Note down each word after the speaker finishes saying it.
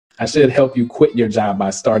I should help you quit your job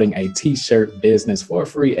by starting a t-shirt business for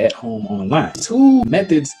free at home online. 2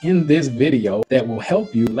 methods in this video that will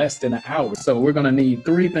help you less than an hour. So we're going to need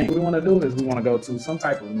 3 things. What we want to do is we want to go to some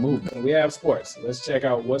type of movement. We have sports. Let's check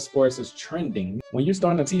out what sports is trending. When you're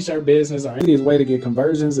starting a t-shirt business, or easiest way to get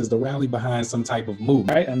conversions is to rally behind some type of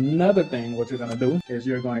movement, right? Another thing, what you're going to do is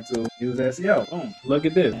you're going to use SEO. Boom. Look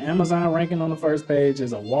at this. Amazon ranking on the first page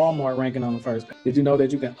is a Walmart ranking on the first page. Did you know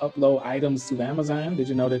that you can upload items to Amazon? Did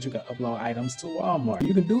you know that you can upload items to Walmart?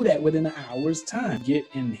 You can do that within an hour's time. Get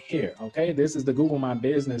in here, okay? This is the Google My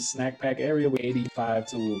Business snack pack area where 85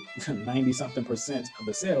 to 90 something percent of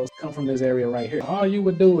the sales come from this area right here. All you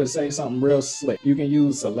would do is say something real slick. You can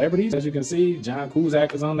use celebrities. As you can see, John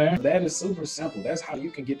Cusack is on there. That is super simple. That's how you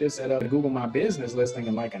can get this set up. Google My Business listing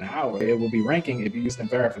in like an hour. It will be ranking if you use instant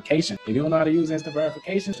verification. If you don't know how to use instant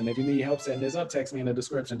verification, and if you need help setting this up, text me in the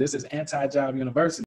description. This is Anti-Job University.